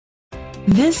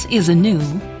This is a new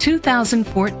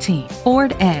 2014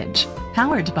 Ford Edge,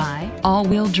 powered by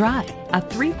all-wheel drive, a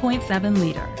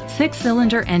 3.7-liter,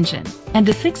 6-cylinder engine, and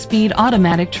a 6-speed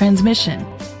automatic transmission.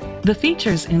 The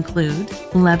features include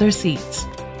leather seats,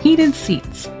 heated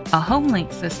seats, a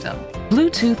home-link system,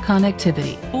 Bluetooth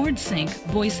connectivity, Ford Sync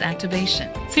voice activation,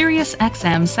 Sirius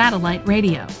XM satellite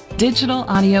radio, digital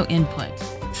audio input,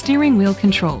 steering wheel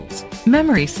controls,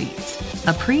 memory seats,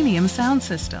 a premium sound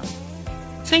system.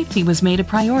 Safety was made a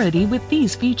priority with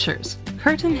these features: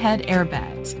 curtain head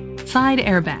airbags, side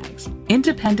airbags,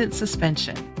 independent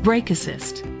suspension, brake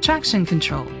assist, traction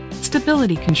control,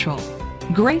 stability control.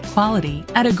 Great quality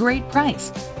at a great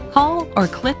price. Call or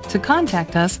click to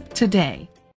contact us today.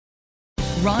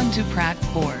 Ron DuPratt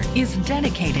Ford is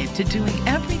dedicated to doing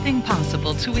everything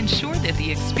possible to ensure that the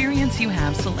experience you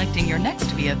have selecting your next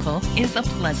vehicle is a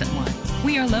pleasant one.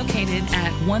 We are located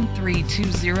at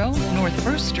 1320 North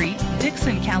 1st Street,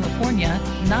 Dixon, California,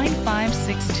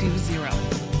 956